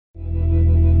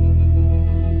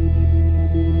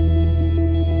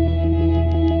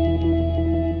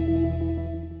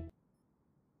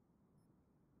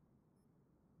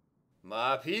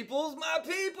My peoples!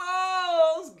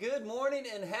 Good morning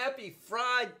and happy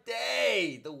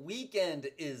Friday! The weekend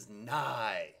is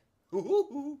nigh.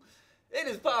 It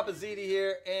is papaziti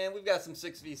here, and we've got some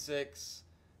 6v6.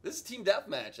 This is Team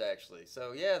Deathmatch, actually.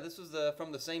 So, yeah, this was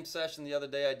from the same session the other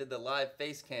day. I did the live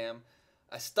face cam.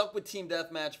 I stuck with Team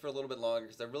Deathmatch for a little bit longer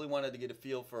because I really wanted to get a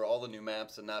feel for all the new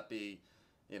maps and not be,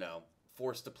 you know,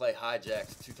 forced to play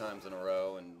hijacks 2 times in a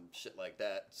row and shit like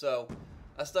that. So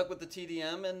I stuck with the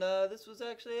TDM, and this was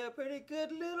actually a pretty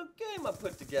good little game I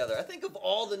put together. I think of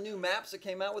all the new maps that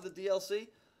came out with the DLC,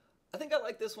 I think I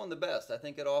like this one the best. I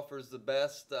think it offers the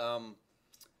best, I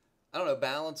don't know,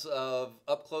 balance of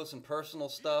up close and personal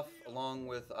stuff, along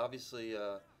with obviously,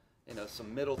 you know,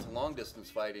 some middle to long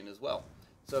distance fighting as well.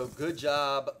 So good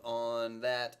job on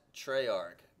that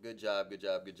Treyarch. Good job, good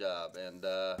job, good job. And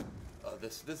oh,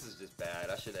 this is just bad.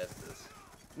 I should edit this.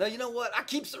 No, you know what? I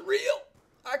keeps it real.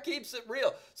 I keeps it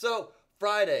real. So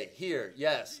Friday here,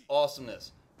 yes,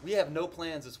 awesomeness. We have no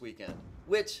plans this weekend,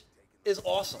 which is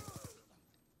awesome.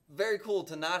 Very cool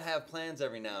to not have plans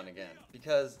every now and again,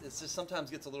 because it just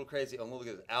sometimes gets a little crazy. Oh, look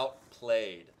at this,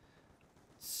 outplayed.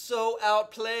 So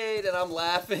outplayed, and I'm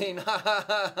laughing,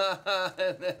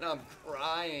 and then I'm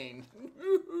crying.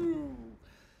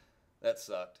 That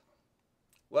sucked.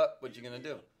 What you gonna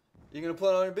do? You're gonna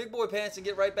put on your big boy pants and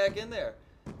get right back in there.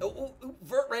 Oh,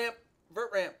 vert ramp.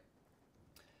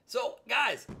 So,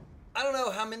 guys, I don't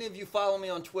know how many of you follow me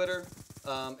on Twitter.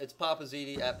 It's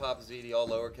papaziti, @papaziti, all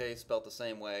lowercase, spelled the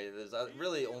same way. There's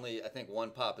really only, I think, one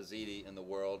papaziti in the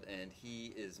world, and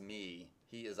he is me.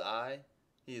 He is I.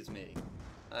 He is me.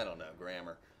 I don't know,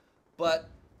 grammar. But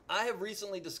I have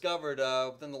recently discovered,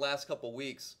 within the last couple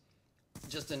weeks,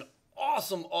 just an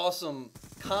awesome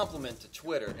compliment to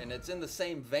Twitter. And it's in the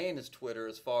same vein as Twitter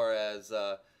as far as,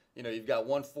 you know, you've got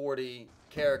 140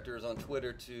 characters on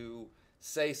Twitter to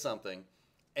say something.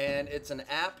 And it's an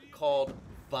app called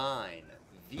Vine.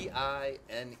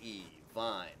 V-I-N-E.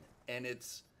 Vine. And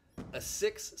it's a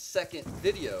 6-second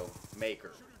video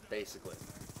maker, basically.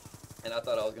 And I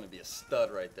thought I was going to be a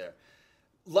stud right there.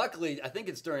 Luckily, I think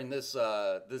it's during this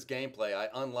this gameplay I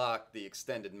unlocked the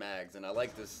extended mags, and I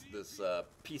like this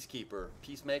Peacemaker,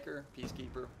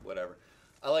 whatever.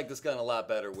 I like this gun a lot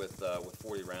better with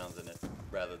 40 rounds in it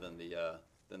rather than the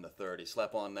 30.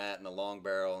 Slap on that and a long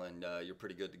barrel, and you're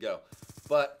pretty good to go.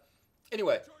 But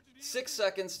anyway, 6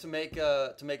 seconds to make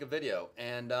a video,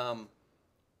 and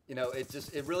you know,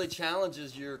 it really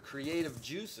challenges your creative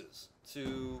juices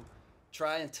to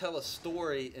try and tell a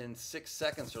story in 6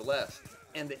 seconds or less.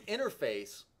 And the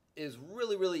interface is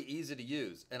really easy to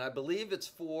use. And I believe it's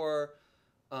for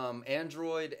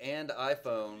Android and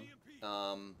iPhone.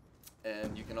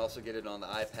 And you can also get it on the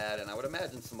iPad. And I would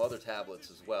imagine some other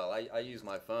tablets as well. I use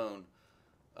my phone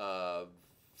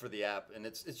for the app. And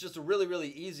it's just a really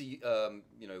easy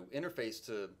you know, interface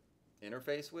to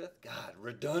interface with. God,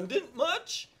 redundant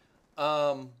much?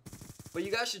 But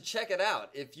you guys should check it out.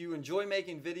 If you enjoy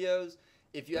making videos,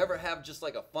 if you ever have just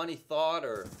like a funny thought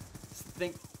or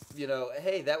think, you know,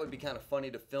 hey, that would be kind of funny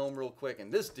to film real quick,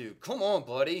 and this dude, come on,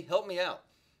 buddy, help me out.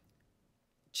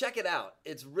 Check it out.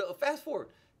 It's real. Fast forward.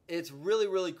 It's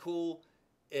really cool.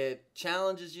 It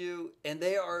challenges you, and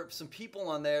there are some people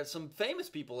on there, some famous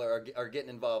people are getting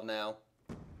involved now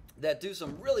that do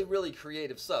some really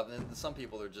creative stuff. And some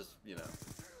people are just, you know,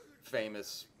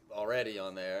 famous already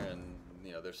on there, and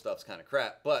you know, their stuff's kind of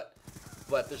crap. But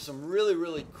there's some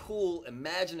really cool,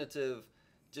 imaginative,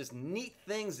 just neat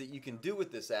things that you can do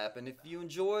with this app. And if you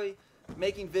enjoy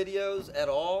making videos at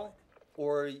all,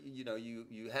 or you know,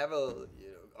 you have a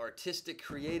artistic,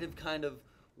 creative kind of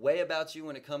way about you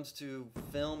when it comes to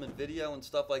film and video and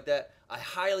stuff like that, I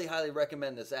highly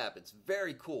recommend this app. It's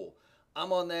very cool.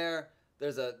 I'm on there.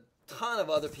 There's a ton of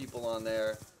other people on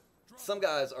there. Some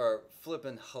guys are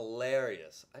flipping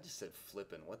hilarious. I just said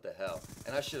flipping. What the hell?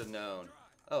 And I should have known.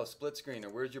 Oh, split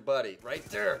screener. Where's your buddy? Right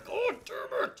there. God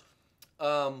damn it.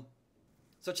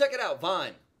 So check it out,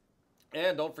 Vine.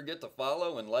 And don't forget to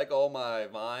follow and like all my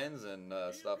Vines and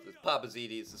stuff. It's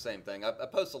papaziti. It's the same thing. I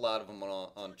post a lot of them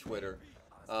on Twitter.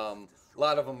 A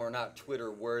lot of them are not Twitter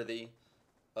worthy.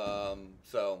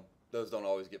 So those don't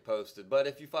always get posted. But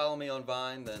if you follow me on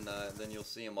Vine, then you'll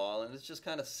see them all. And it's just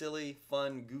kind of silly,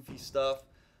 fun, goofy stuff.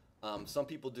 Some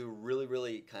people do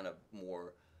really kind of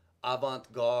more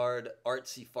avant-garde,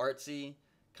 artsy-fartsy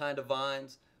kind of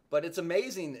Vines. But it's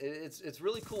amazing. It's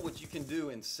really cool what you can do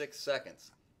in 6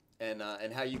 seconds, and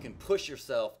how you can push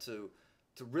yourself to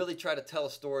really try to tell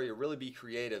a story or really be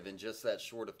creative in just that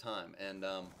short of time. And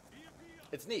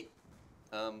it's neat.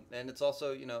 And it's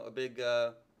also, you know, a big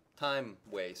time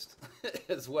waste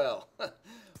as well.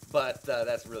 But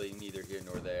that's really neither here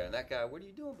nor there. And that guy, what are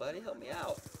you doing, buddy? Help me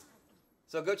out.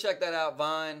 So go check that out,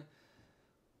 Vine.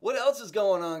 What else is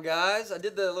going on, guys? I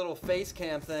did the little face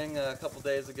cam thing a couple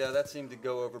days ago. That seemed to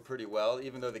go over pretty well,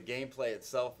 even though the gameplay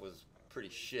itself was pretty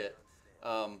shit.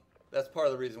 That's part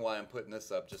of the reason why I'm putting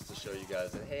this up, just to show you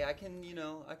guys that, hey, I can,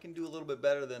 I can do a little bit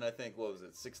better than I think, what was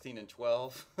it, 16 and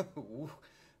 12?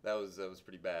 that was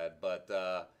pretty bad. But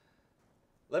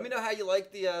let me know how you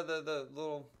like the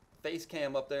little face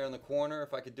cam up there in the corner,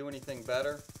 if I could do anything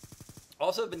better.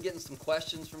 Also, I've been getting some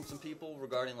questions from some people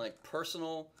regarding like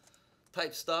personal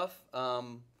type stuff.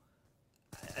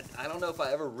 I don't know if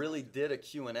I ever really did a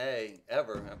Q&A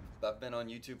ever. I've been on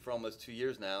YouTube for almost 2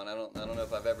 years now, and I don't know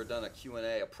if I've ever done a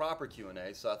Q&A, a proper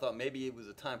Q&A. So I thought maybe it was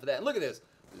a time for that. And look at this,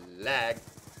 lag,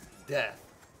 death,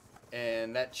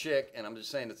 and that chick. And I'm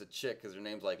just saying it's a chick because her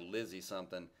name's like Lizzie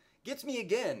something. Gets me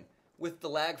again with the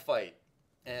lag fight,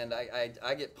 and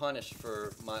I get punished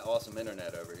for my awesome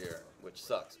internet over here, which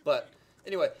sucks. But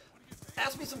anyway.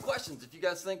 Ask me some questions if you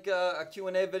guys think a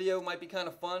Q&A video might be kind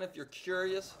of fun, if you're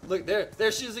curious. Look,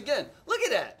 there she is again. Look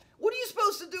at that. What are you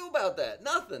supposed to do about that?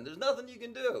 Nothing. There's nothing you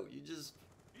can do. You just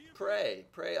pray.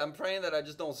 I'm praying that I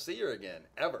just don't see her again,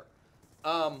 ever.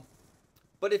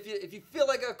 But if you feel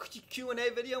like a Q&A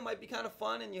video might be kind of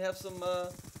fun and you have some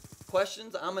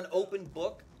questions, I'm an open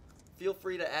book. Feel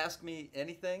free to ask me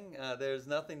anything. There's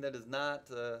nothing that is not...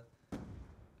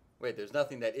 Wait, there's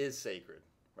nothing that is sacred,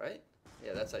 right?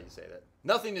 Yeah, that's how you say that.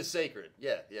 Nothing is sacred.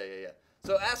 Yeah.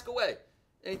 So ask away.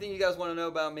 Anything you guys want to know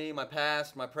about me, my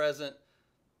past, my present,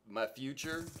 my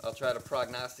future, I'll try to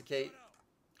prognosticate.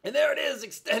 And there it is,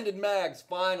 extended mags,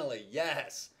 finally.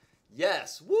 Yes.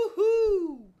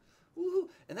 Woohoo! Woohoo!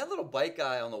 And that little bike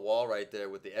guy on the wall right there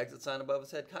with the exit sign above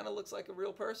his head kind of looks like a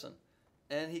real person.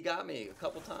 And he got me a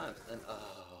couple times. And,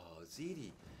 oh,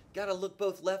 Ziti, got to look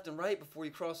both left and right before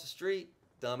you cross the street,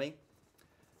 dummy.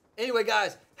 Anyway,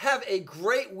 guys, have a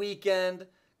great weekend.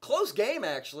 Close game,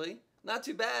 actually. Not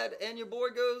too bad. And your boy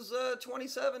goes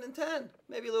 27 and 10.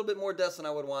 Maybe a little bit more deaths than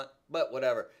I would want, but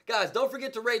whatever. Guys, don't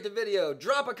forget to rate the video.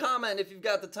 Drop a comment if you've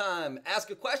got the time. Ask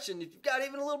a question if you've got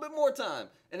even a little bit more time.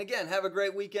 And again, have a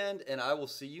great weekend, and I will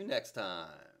see you next time.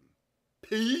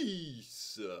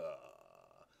 Peace.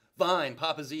 Vine,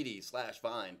 papaziti /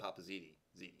 Vine, papaziti.